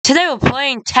Today we're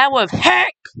playing Tower of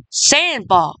Heck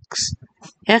Sandbox.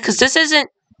 Yeah, because this isn't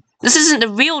the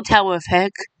real Tower of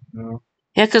Heck. No.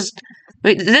 Yeah, because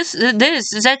this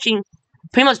is actually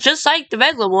pretty much just like the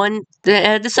regular one.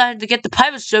 I decided to get the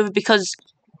private server because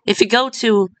if you go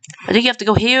to, I think you have to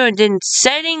go here and then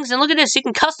settings, and look at this, you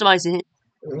can customize it.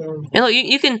 And look,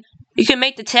 you can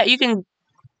make you can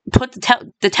put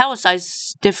the tower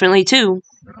size differently too.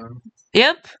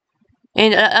 Yep.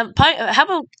 And how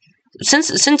about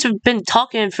since we've been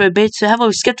talking for a bit, so how about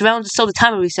we skipped around just so the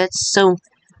timer resets? So,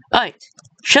 alright,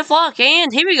 shift lock,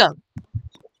 and here we go.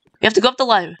 You have to go up the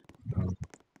ladder.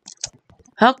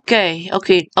 Okay.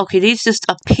 These just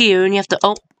appear, and you have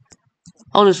to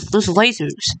there's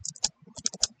lasers.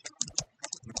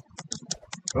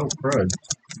 Oh, crud.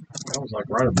 That was like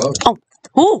right above. Oh,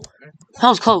 ooh, that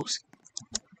was close.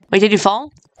 Wait, did you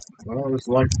fall? Well, it was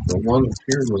like the one that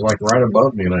appeared was like right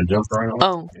above me, and I jumped right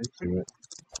on into it.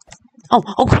 Oh,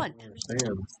 God. I don't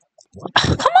understand.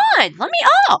 Come on, let me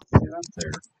up. Get up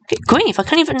there. Get grief, I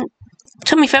couldn't even. It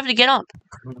took me forever to get up. I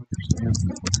don't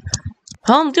understand.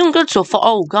 Oh, I'm doing good so far.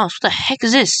 Oh gosh, what the heck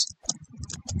is this?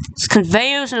 It's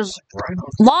conveyors and there's Right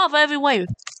on. lava everywhere.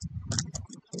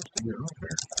 Supposed to get up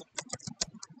there.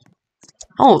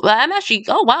 Oh, I'm actually.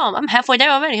 Oh wow, I'm halfway there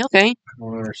already. Okay. I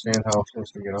don't understand how I'm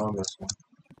supposed to get on this one.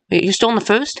 Wait, you're still on the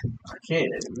first? I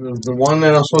can't. The one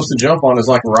that I'm supposed to jump on is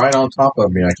like right on top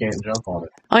of me. I can't jump on it.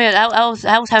 Oh yeah, I was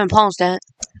having problems with that.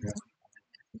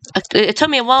 Yeah. It took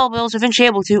me a while, but I was eventually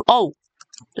able to. Oh,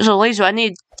 there's a laser. I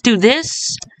need to do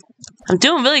this. I'm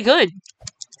doing really good.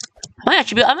 I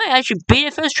might actually beat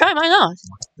it first try. My God.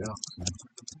 Yeah.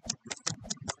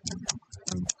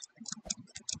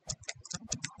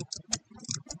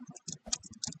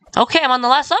 Okay, I'm on the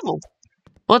last level.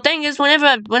 Well, the thing is,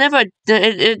 whenever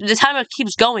the timer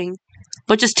keeps going,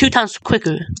 but just 2 times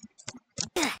quicker.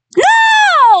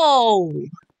 No!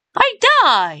 I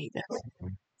died!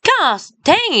 Gosh,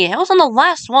 dang it, I was on the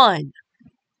last one.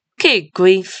 Okay,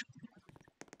 grief.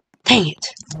 Dang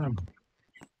it.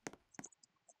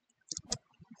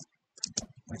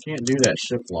 I can't do that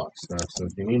shift lock stuff, so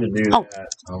if you need to do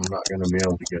that, I'm not going to be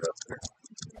able to get up there.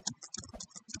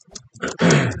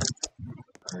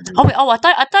 I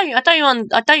thought you were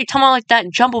talking about like that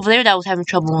jump over there that I was having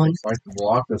trouble on. It's like the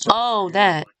block that's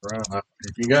that.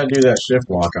 if you gotta do that shift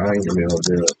lock, I ain't gonna be able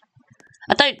to do it.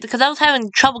 I thought because I was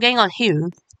having trouble getting on here.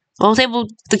 I was able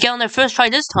to get on there first try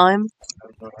this time. I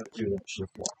don't know how to do that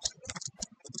shift lock.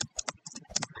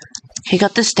 Okay,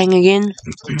 got this thing again.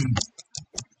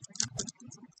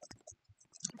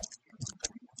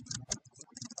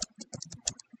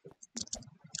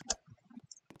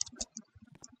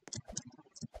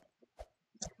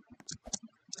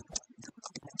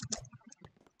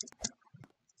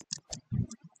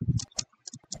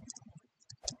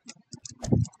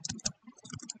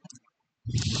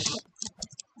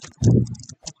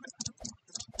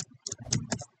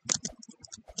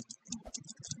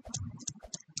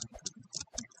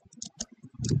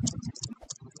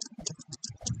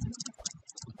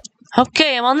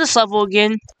 Okay, I'm on this level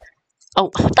again.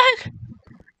 Oh, what the heck?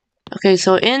 Okay,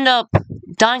 so I end up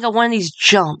dying on one of these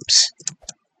jumps.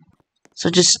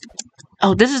 So just...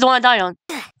 Oh, this is the one I died on.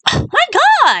 Oh, my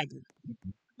God!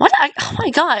 Oh my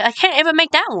God, I can't ever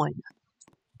make that one.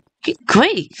 Good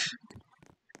grief.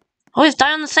 I always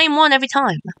die on the same one every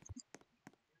time.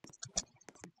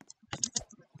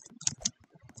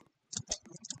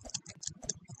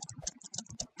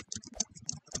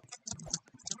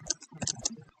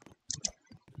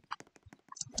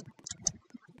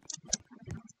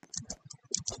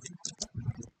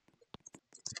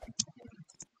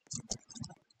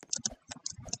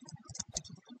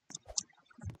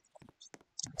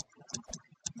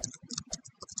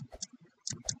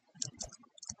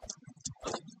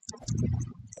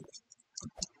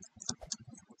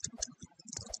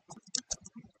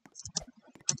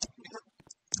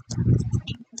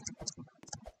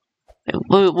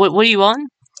 What are you on?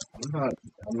 I'm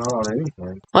not on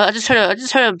anything. Well, I just heard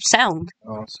a sound.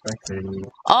 Oh, spectating.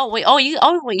 Oh wait,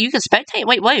 you can spectate.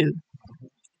 Wait.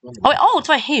 Oh, it's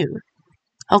right here.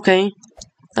 Okay.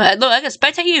 Look, I can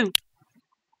spectate you.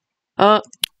 Look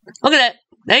at that.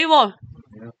 There you are.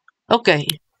 Yeah. Okay.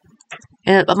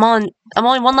 And I'm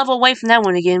only one level away from that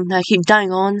one again. I keep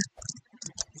dying on.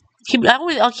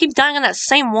 I'll keep dying on that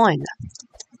same one.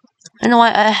 I know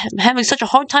I'm having such a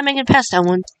hard time making it past that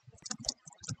one.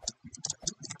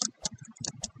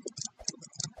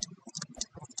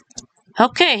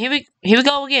 Okay, here we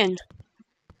go again.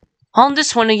 On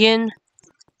this one again.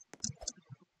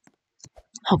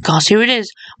 Oh gosh, here it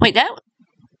is. Wait, that.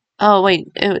 Oh wait.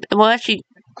 Well, actually,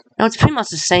 no, it's pretty much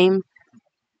the same.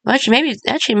 Well, actually,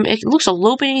 it looks a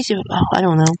little bit easier. Oh, I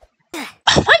don't know.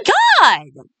 Oh my god!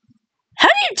 How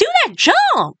do you do that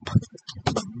jump?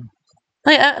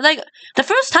 Like the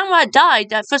first time I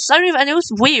died, it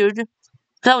was weird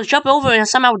because I was jumping over and I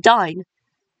somehow died.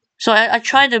 So I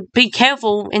tried to be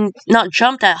careful and not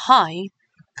jump that high,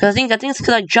 because I think it's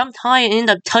because I jumped high and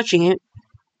ended up touching it,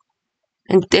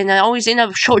 and I always end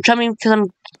up short jumping because I'm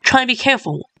trying to be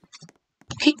careful.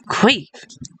 Okay, great.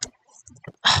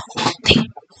 Oh, dang.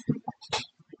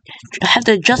 I have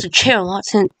to adjust the chair a lot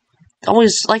since it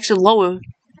always likes it lower.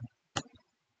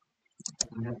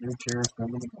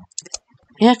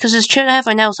 Yeah, because this chair I have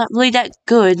right now is not really that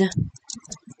good.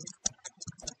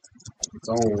 It's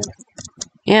old.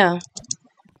 Yeah.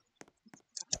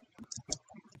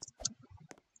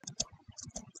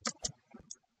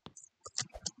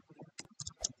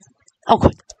 Oh,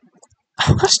 quick.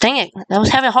 Oh, gosh dang it. I was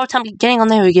having a hard time getting on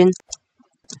there again.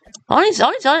 All these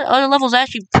other levels are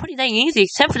actually pretty dang easy,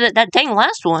 except for that dang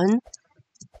last one.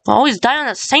 I always die on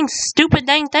that same stupid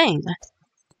dang thing.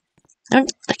 I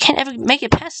can't ever make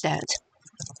it past that.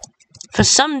 For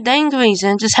some dang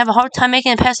reason, just have a hard time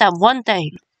making it past that one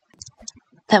thing.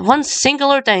 That one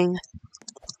singular thing.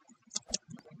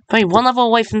 Probably one level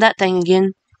away from that thing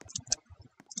again.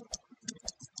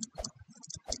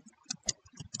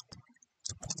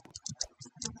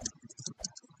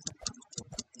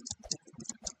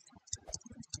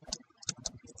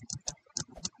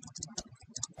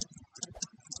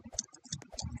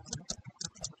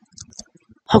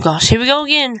 Oh gosh, here we go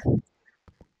again.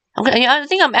 I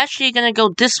think I'm actually gonna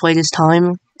go this way this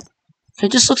time. It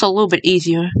just looks a little bit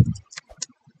easier.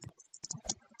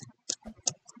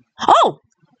 Oh!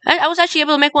 I was actually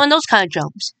able to make one of those kind of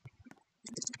jumps.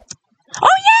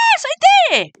 Oh yes, I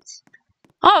did!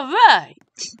 Alright.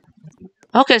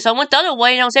 Okay, so I went the other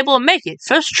way and I was able to make it.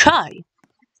 First try.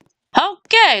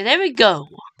 Okay, there we go.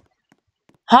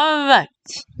 Alright.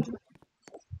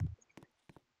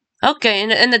 Okay,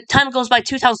 and the time goes by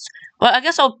 2,000. Well, I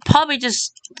guess I'll probably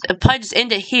just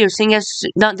end it here, seeing as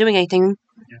not doing anything.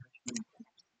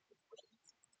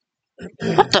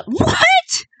 What the?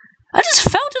 What? I just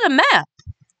fell to the map.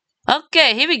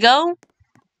 Okay, here we go.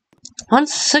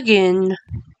 Once again.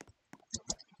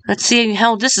 Let's see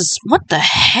how this is. What the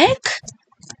heck?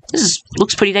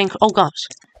 Looks pretty dang. Oh gosh,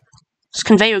 this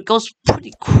conveyor goes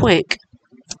pretty quick.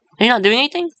 Are you not doing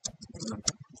anything?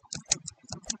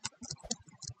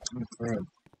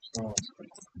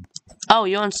 Oh,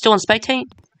 you're still on spectate?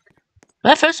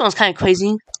 Well, that first one's kind of crazy.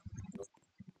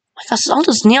 My gosh, all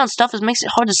this neon stuff makes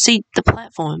it hard to see the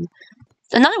platform.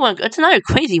 It's another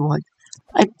crazy one.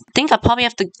 I think I probably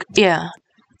have to, yeah.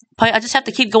 I just have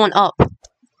to keep going up.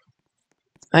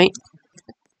 Right?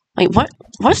 Wait,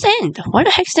 where's the end? Where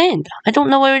the heck's the end? I don't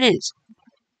know where it is.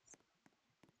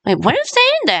 Wait, where's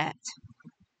the end at?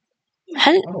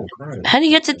 How do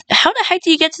you get to, how the heck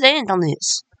do you get to the end on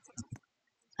this?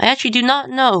 I actually do not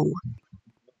know.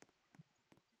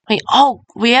 Wait, oh,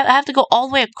 I have to go all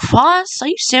the way across? Are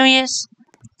you serious?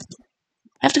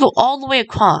 I have to go all the way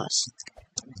across.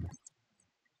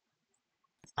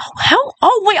 Oh, how?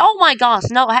 Oh, wait, oh my gosh.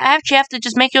 No, I actually have to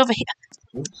just make it over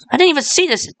here. I didn't even see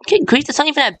this. Good grief, it's not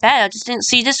even that bad. I just didn't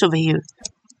see this over here.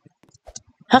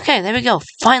 Okay, there we go.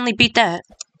 Finally beat that.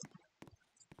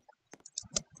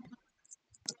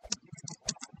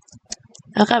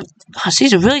 Okay, gosh,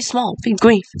 these are really small. Good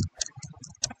grief.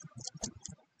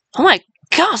 Oh my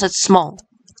gosh, that's small.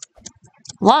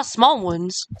 A lot of small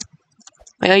ones.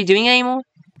 Wait, are you doing it anymore?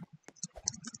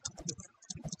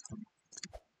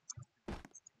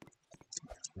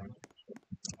 I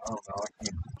don't know. I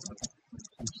can't.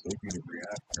 I'm sleepy to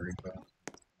react very fast.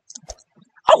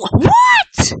 Oh,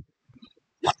 what?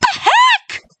 What the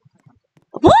heck?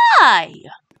 Why?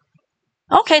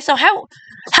 Okay, so how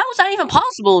is that even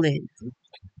possible then?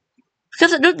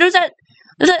 Because there's that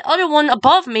other one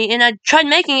above me, and I tried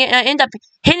making it, and I ended up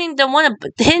hitting the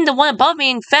one above me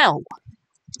and fell.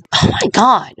 Oh my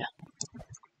god.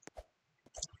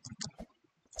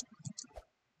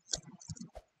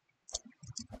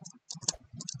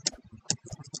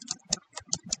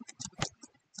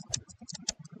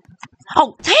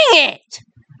 Oh, dang it!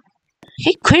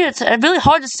 It's really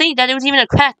hard to see that it was even a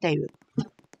crack there.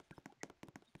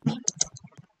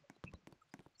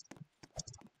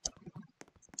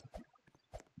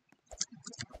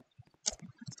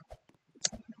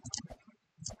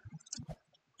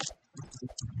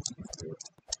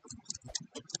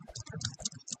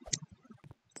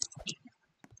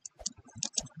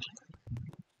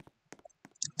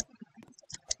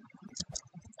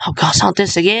 Oh gosh, not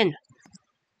this again.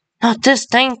 Not this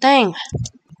dang thing.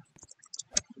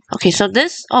 Okay, so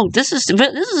this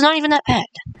is not even that bad.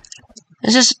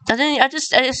 It's just I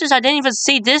didn't even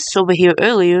see this over here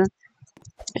earlier.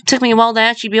 It took me a while to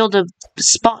actually be able to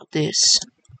spot this.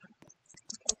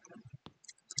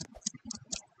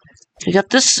 We got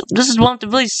this. This is one of the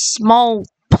really small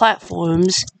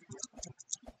platforms.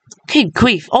 Okay,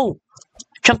 grief. Oh,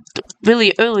 jumped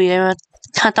really early there. I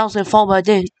thought I was gonna fall, but I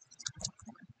didn't.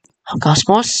 Oh gosh,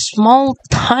 more small,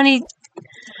 tiny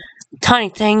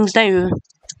things there.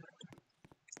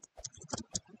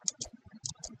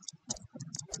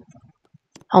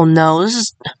 Oh no, this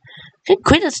is.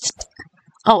 Quit this.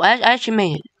 Oh, I actually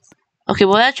made it. Okay,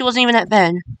 well, it actually wasn't even that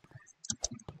bad.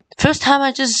 First time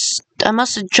I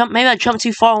must have jumped. Maybe I jumped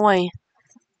too far away.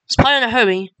 It's probably in a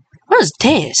hurry. What is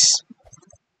this?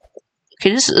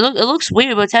 Okay, it looks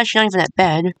weird, but it's actually not even that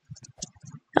bad.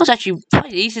 That was actually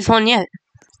probably the easiest one yet.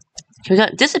 Okay, we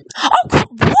got this. Oh,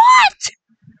 what?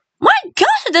 My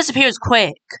gosh, it disappears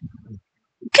quick.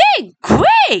 Good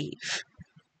grief!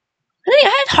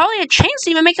 I had hardly a chance to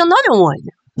even make another one.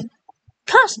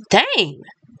 Gosh dang.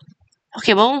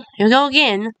 Okay, well, here we go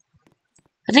again.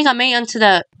 I think I made it onto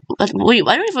the. Wait,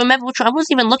 I don't even remember which one. I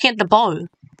wasn't even looking at the bar.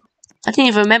 I didn't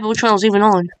even remember which one I was even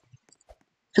on.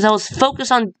 Because I was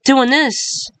focused on doing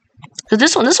this. Because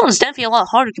this one's definitely a lot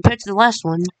harder compared to the last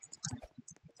one.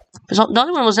 Because the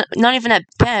other one was not even that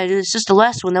bad. It's just the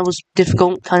last one that was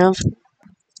difficult, kind of.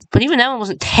 But even that one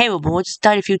wasn't terrible. I just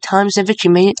died a few times and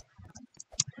eventually made it.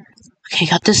 Okay,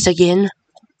 got this again.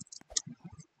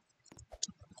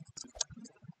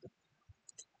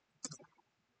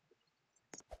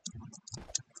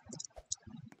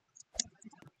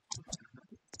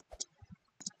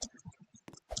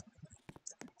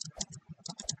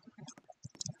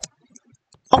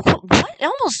 Oh, what? It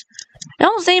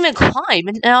almost didn't even climb,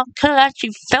 and I could have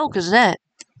actually fell because of that.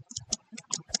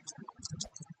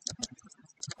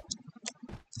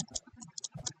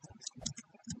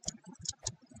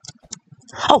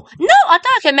 Oh, no! I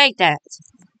thought I could make that.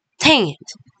 Dang it.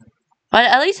 But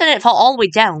at least I didn't fall all the way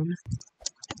down.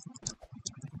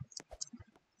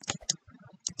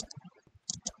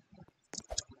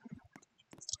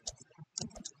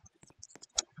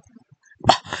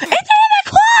 It didn't even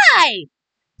climb!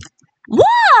 Why?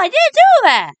 I didn't do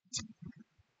that!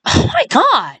 Oh my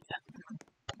god!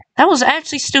 That was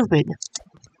actually stupid.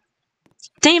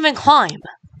 Didn't even climb.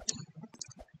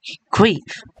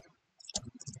 Grief.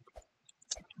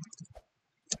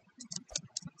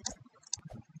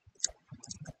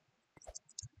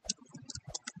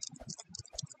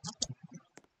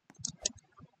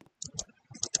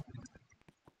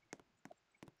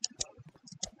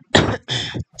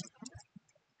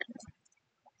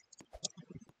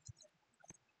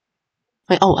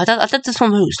 Wait, oh, I thought this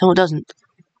one moves. No, it doesn't.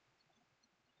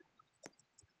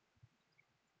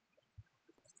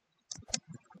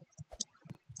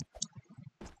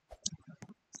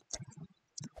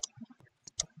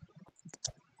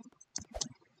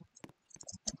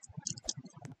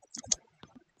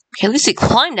 Okay, at least it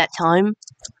climbed that time.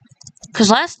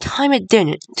 Because last time it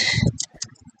didn't.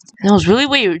 And it was really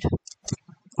weird.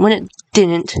 When it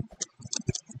didn't.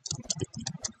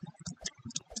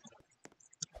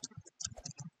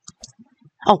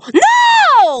 Oh,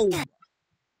 no!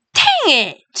 Dang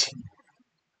it!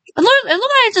 It looked like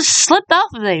it just slipped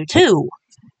off of there, too.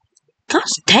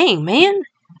 Gosh dang, man.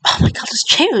 Oh my god, this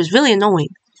chair is really annoying.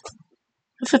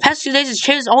 For the past few days, this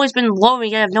chair has always been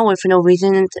lowering out of nowhere for no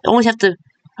reason, and I always have to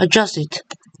adjust it.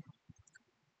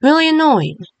 Really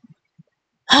annoying.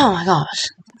 Oh my gosh.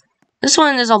 This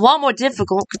one is a lot more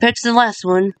difficult compared to the last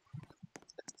one.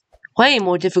 Way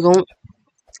more difficult.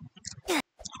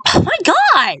 Oh my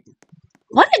god!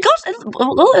 Why did it go?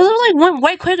 It went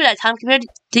way quicker that time compared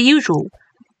to usual.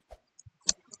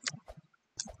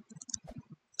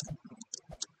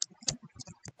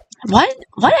 Why did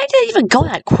it even go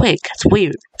that quick? That's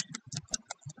weird.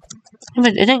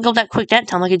 It didn't go that quick that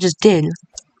time like it just did.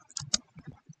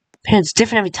 Man, it's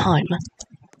different every time.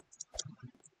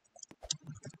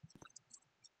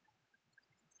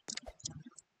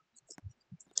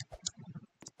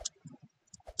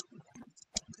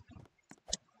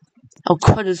 Oh,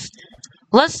 crud, there's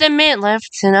less than a minute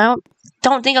left, and I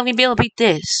don't think I'm gonna be able to beat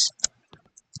this.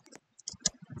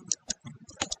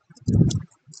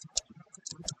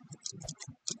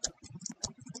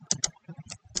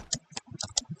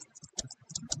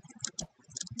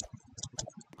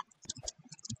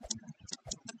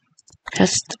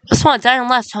 That's why I died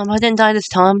last time, but I didn't die this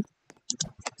time.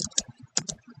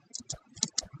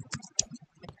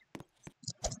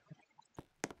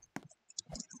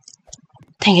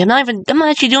 Dang it, I'm not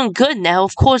actually doing good now.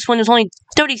 Of course, when there's only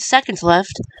 30 seconds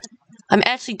left, I'm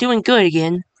actually doing good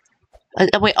again.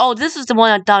 Wait, oh, this is the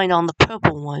one I died on, the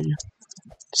purple one.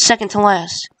 second to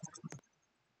last.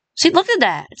 See, look at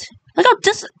that. Look how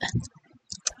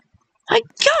my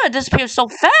God, it disappears so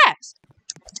fast.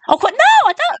 Oh, quit! No,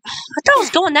 I thought it was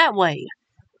going that way.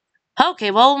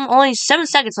 Okay, well, only 7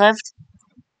 seconds left.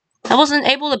 I wasn't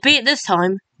able to beat it this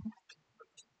time.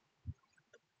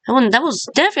 That was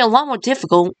definitely a lot more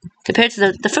difficult compared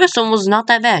to the first one. Was not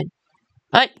that bad.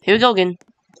 All right, here we go again.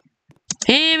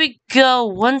 Here we go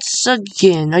once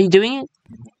again. Are you doing it?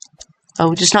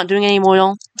 Oh, just not doing it anymore,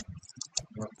 y'all.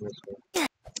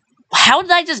 How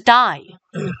did I just die?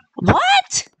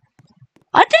 What?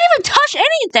 I didn't even touch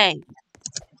anything.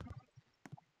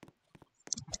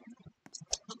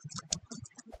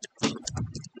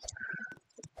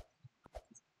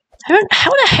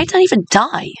 How the heck did I even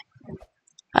die?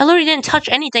 I literally didn't touch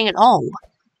anything at all.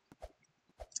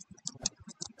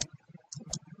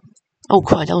 Oh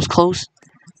crap, that was close.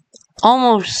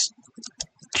 Almost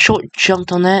short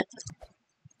jumped on that.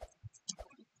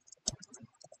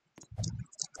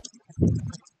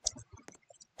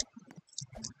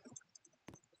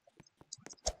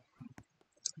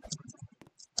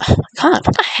 Oh my God,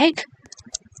 what the heck?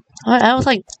 I was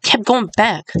like, kept going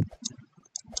back.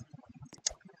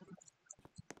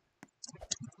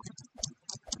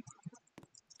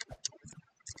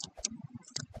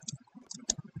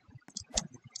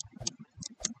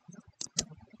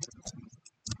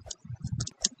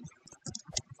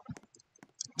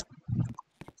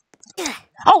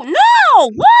 Oh no!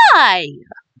 Why?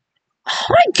 Oh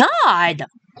my God!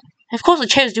 Of course the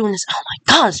chair's doing this. Oh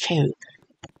my God, this chair.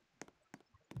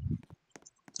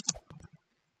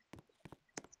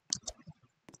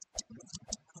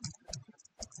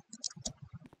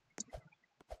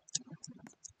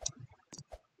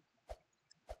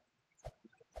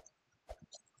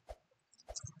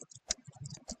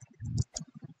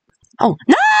 Oh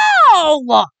no!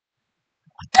 What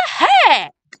the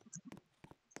heck?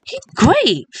 Good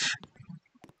grief!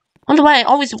 Wonder why I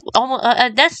always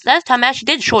almost last time I actually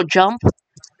did short jump.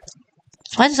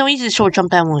 So why is it so easy to short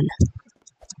jump that one?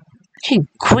 Okay,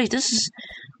 great. This is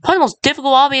probably the most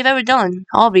difficult obby I've ever done.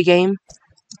 Obby game.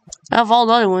 Out of all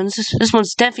the other ones, this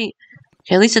one's definitely.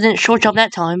 Okay, at least I didn't short jump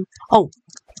that time. Oh,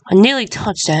 I nearly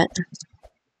touched that.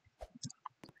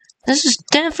 This is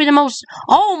definitely the most.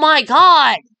 Oh my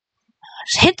God!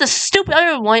 Just hit the stupid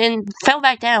other one and fell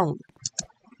back down.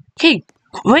 Okay,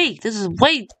 great. This is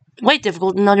way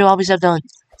difficult than other obbies I've done.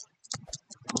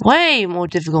 Way more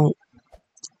difficult.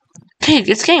 Okay,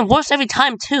 it's getting worse every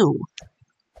time too.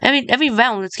 Every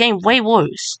round, it's getting way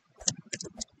worse.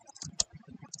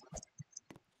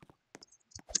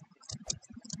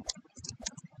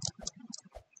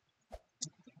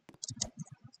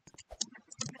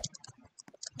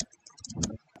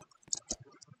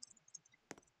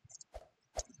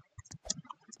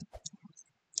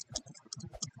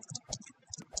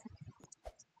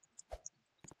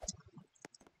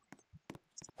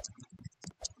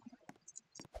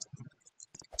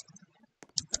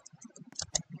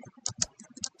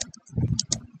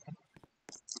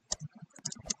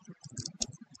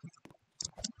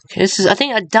 Okay, I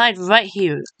think I died right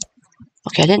here.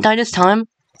 Okay, I didn't die this time.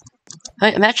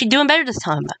 Right, I'm actually doing better this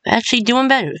time. I'm actually doing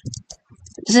better.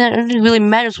 Doesn't it really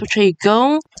matter which way you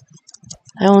go?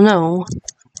 I don't know.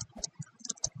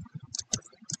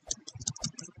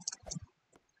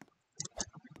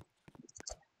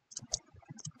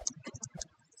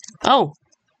 Oh!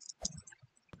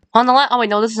 On the last. Oh, wait,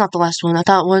 no, this is not the last one. I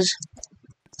thought it was.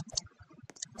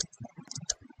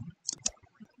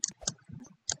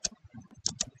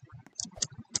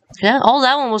 Yeah, all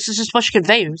that one was just a bunch of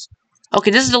conveyors. Okay,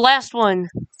 this is the last one.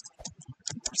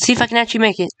 Let's see if I can actually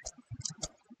make it.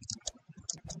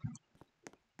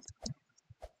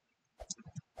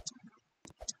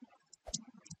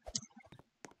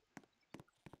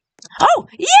 Oh,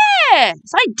 yes!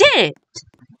 I did it!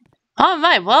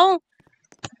 Alright, well.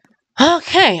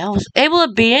 Okay, I was able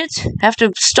to beat it after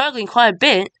struggling quite a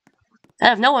bit.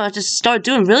 Out of nowhere, I just started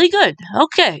doing really good.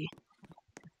 Okay.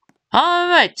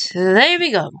 Alright, there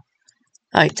we go.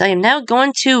 Alright, I am now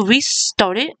going to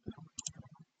restart it.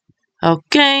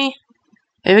 Okay.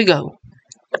 Here we go.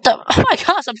 What the? Oh my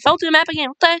gosh, I fell through the map again.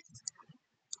 What the heck?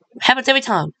 Happens every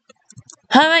time.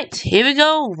 Alright, here we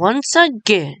go once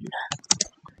again.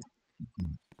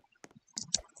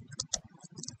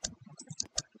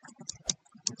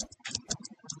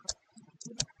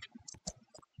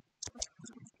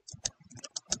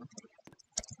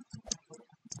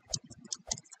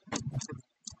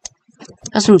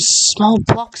 There's some small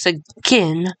blocks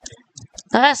again.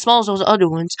 Not as small as those other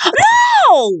ones.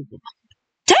 No!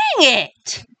 Dang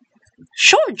it!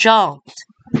 Short jumped.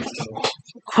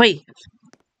 Great.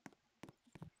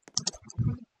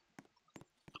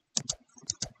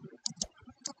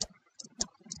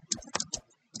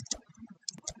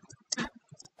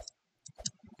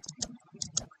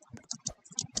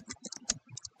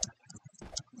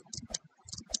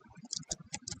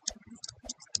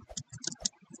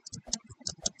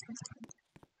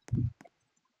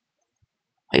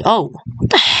 Wait, oh, what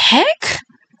the heck?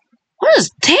 What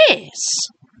is this?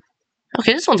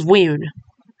 Okay, this one's weird.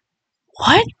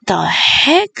 What the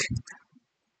heck?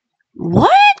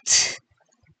 What?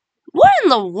 What in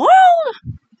the world?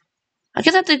 I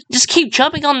guess I have to just keep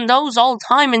jumping on those all the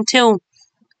time until...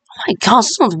 Oh my gosh,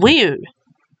 this one's weird.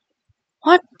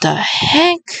 What the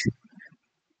heck?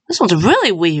 This one's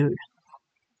really weird.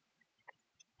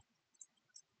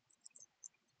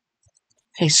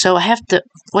 Okay, so I have to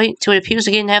wait till it appears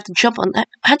again and I have to jump on that.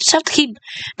 I just have to keep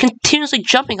continuously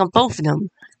jumping on both of them.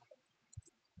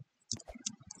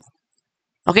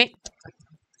 Okay.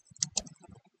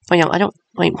 Wait, no, I don't...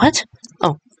 Wait, what?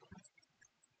 Oh.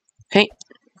 Okay.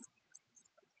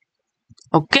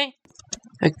 Okay.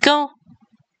 There we go.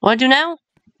 What do I do now?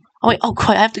 Oh, wait, oh,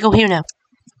 crap, I have to go here now.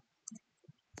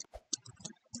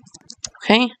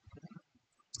 Okay.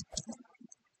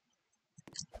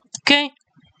 Okay.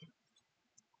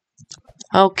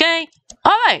 Okay.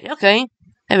 Alright, okay.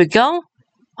 There we go.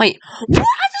 Wait. What?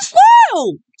 I just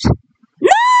looped!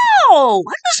 No!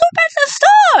 I just went back to the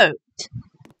start!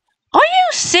 Are you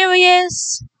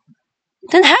serious?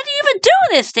 Then how do you even do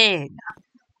this thing?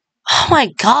 Oh my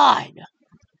god.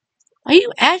 Are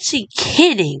you actually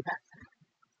kidding?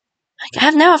 Like, I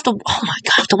now have to... Oh my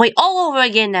god, I have to wait all over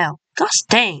again now. Gosh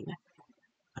dang.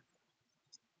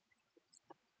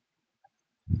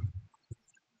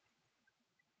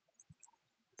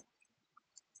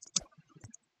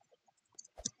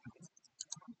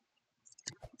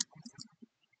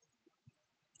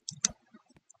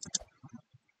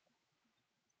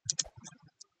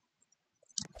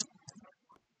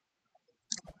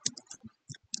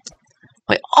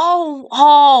 Wait,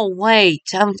 oh, wait.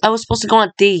 I was supposed to go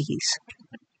on these.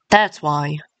 That's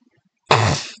why.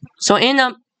 So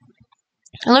I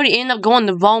literally ended up going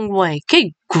the wrong way. Good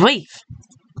grief.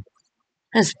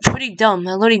 That's pretty dumb.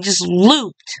 I literally just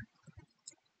looped.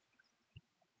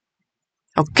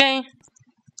 Okay.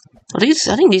 Well,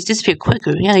 I think these disappear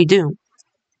quicker. Yeah, they do.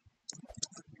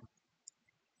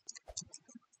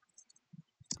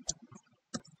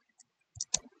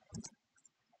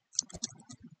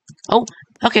 Oh,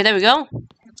 okay, there we go.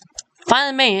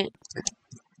 Finally made it.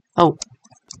 Oh.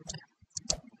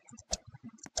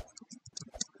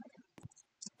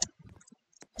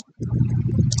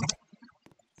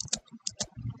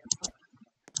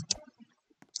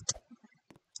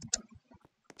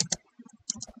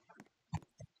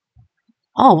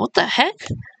 Oh, what the heck?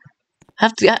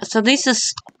 So these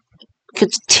just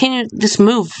continue this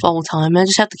move all the time. I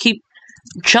just have to keep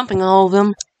jumping on all of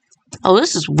them. Oh,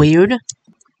 this is weird.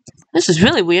 This is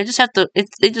really weird. I just have to.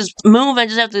 It just move. I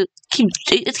just have to keep.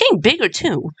 It's getting bigger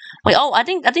too. Wait. Oh, I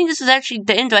think this is actually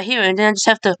the end right here, and then I just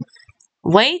have to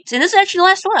wait. And this is actually the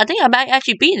last one. I think I might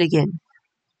actually beat it again.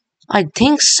 I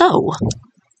think so.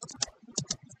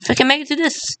 If I can make it to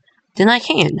this, then I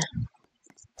can.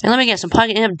 And let me guess, I'm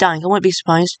probably gonna end up dying. I wouldn't be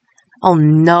surprised. Oh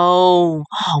no!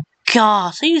 Oh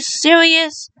gosh, are you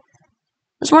serious?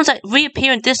 This one's like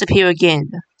reappear and disappear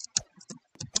again.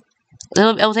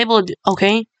 I was able to.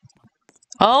 Okay.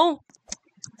 Oh,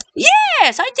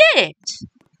 yes, I did it.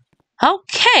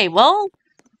 Okay, well,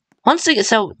 once again,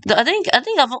 so I think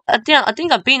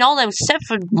I've beaten all of them except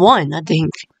for one. I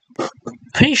think,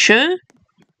 pretty sure.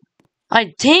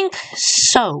 I think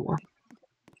so.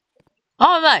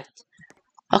 All right.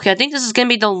 Okay, I think this is gonna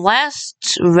be the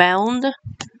last round.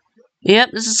 Yep,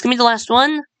 this is gonna be the last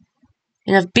one,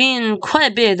 and I've beaten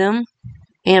quite a bit of them,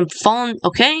 and fallen.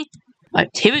 Okay. All right,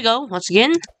 here we go. Once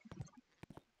again.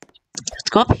 Let's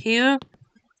go up here.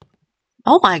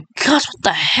 Oh my gosh, what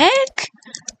the heck?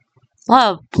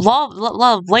 A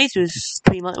lot of lasers,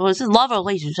 pretty much. Was it lava or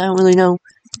lasers? I don't really know.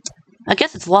 I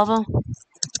guess it's lava.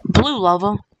 Blue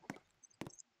lava.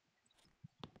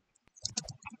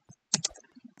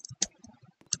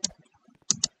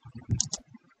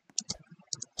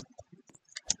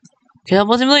 Okay, that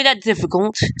wasn't really that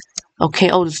difficult.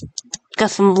 Okay, oh, there's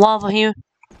got some lava here.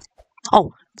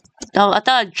 Oh, I thought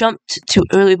I jumped too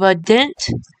early, but I didn't.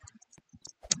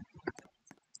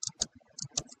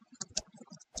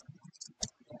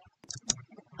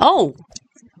 Oh,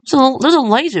 so there's a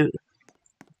laser.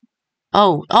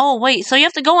 Oh, wait, so you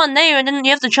have to go on there, and then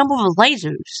you have to jump over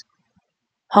lasers.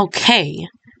 Okay.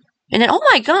 And then, oh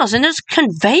my gosh, and there's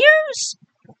conveyors?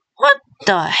 What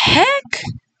the heck?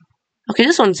 Okay,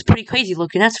 this one's pretty crazy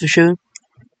looking, that's for sure.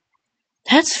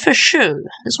 That's for sure.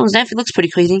 This one's definitely looks pretty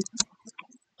crazy.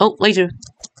 Oh, laser.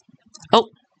 Oh.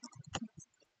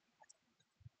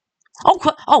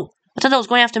 Oh, I thought that was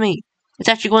going after me. It's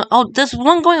actually going... Oh, there's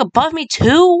one going above me,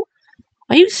 too?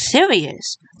 Are you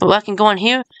serious? Oh, I can go on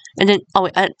here, and then... Oh,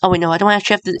 wait, no, I don't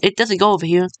actually have to... It doesn't go over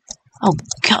here. Oh,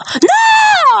 God.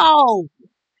 No!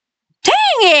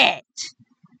 it!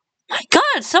 My God,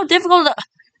 it's so difficult to...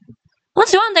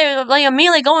 Once you're on there, like,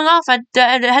 immediately going off, I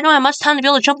don't have much time to be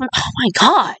able to jump in. Oh my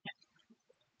God!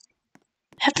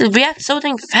 I have to react so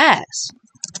dang fast.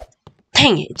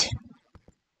 Dang it.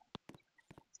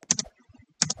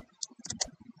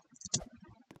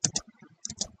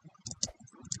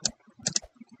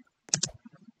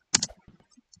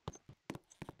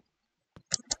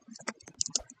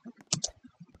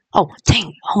 Oh,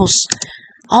 dang,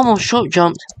 almost short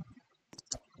jumped.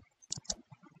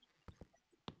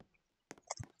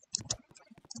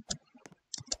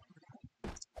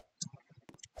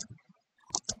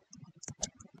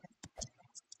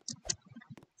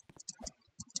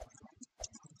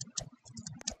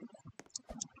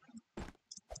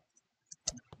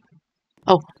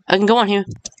 Oh, I can go on here.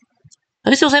 At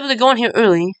least I was able to go on here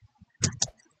early.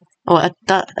 Oh, I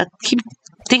keep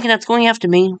thinking that's going after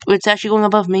me, but it's actually going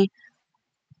above me.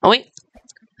 Oh, wait.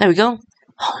 There we go.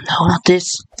 Oh, no, not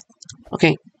this.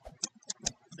 Okay.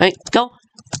 Right, go.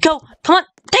 Go! Come on!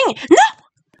 Dang it! No!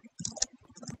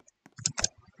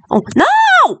 Oh,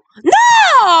 no!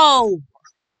 No!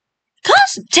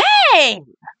 Gosh, dang!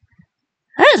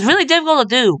 That is really difficult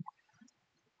to do.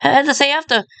 I have to say, I have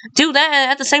to do that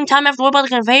and at the same time I have to worry about the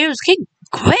conveyors. Good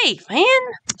grief, man!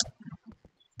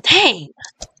 Dang!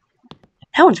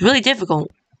 That was really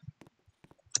difficult.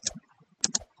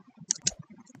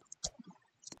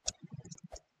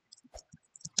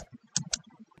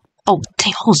 Oh,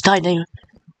 dang, I almost died there.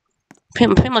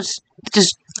 Pretty much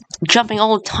just jumping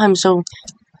all the time, so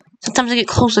sometimes I get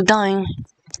close to dying.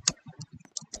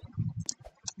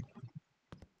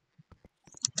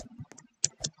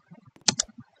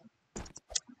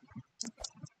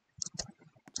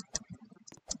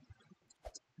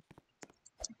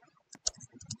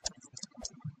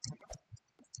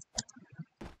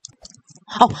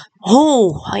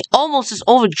 Oh, I almost just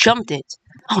overjumped it.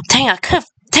 Oh, dang,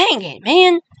 dang it,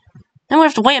 man. Then we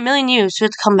have to wait a million years for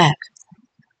it to come back.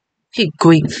 Good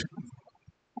grief.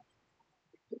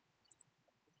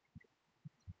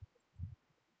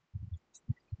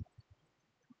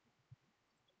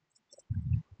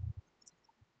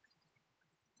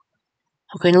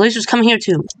 Okay, the laser's coming here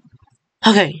too.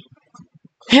 Okay.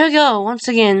 Here we go, once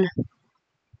again.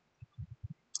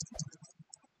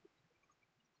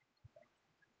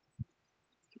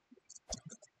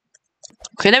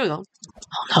 Okay, there we go.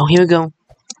 Oh no, here we go.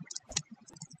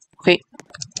 Okay.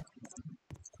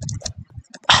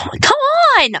 Oh, come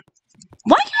on!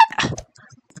 Why can't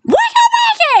I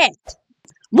make it?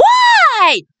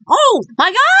 Why? Oh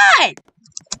my God!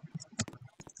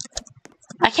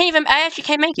 I actually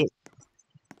can't make it.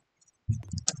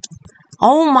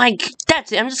 Oh my,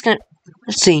 that's it. I'm just gonna,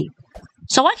 let's see.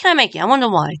 So why can't I make it? I wonder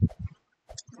why.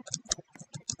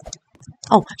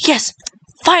 Oh, yes!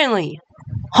 Finally!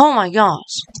 Oh my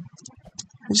gosh.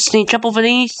 I just need to jump over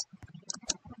these.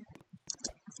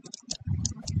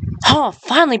 Oh,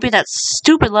 finally beat that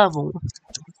stupid level.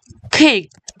 Good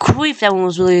grief, that one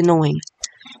was really annoying.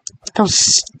 Those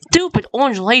stupid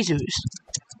orange lasers.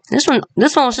 This one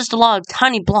was just a lot of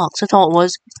tiny blocks, that's all it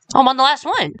was. Oh, I'm on the last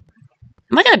one.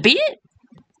 Am I gonna beat it?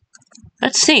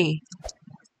 Let's see.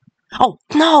 Oh,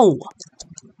 no!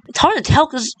 It's hard to tell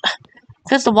because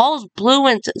the wall is blue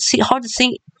and it's hard to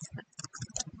see.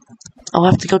 Oh,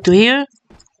 I have to go through here.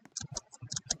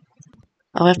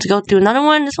 Oh, I have to go through another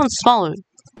one. This one's smaller.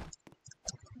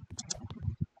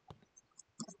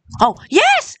 Oh,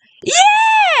 yes!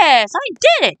 Yes!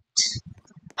 I did it!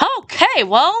 Okay,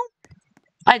 well,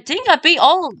 I think I beat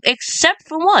all except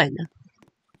for one.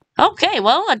 Okay,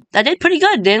 well, I did pretty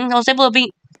good then. I was able to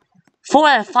beat 4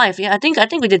 out of 5. Yeah, I think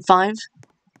we did 5.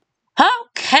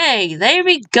 Okay, there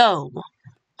we go.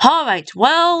 Alright,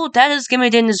 well, that is gonna be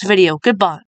the end of this video. Goodbye.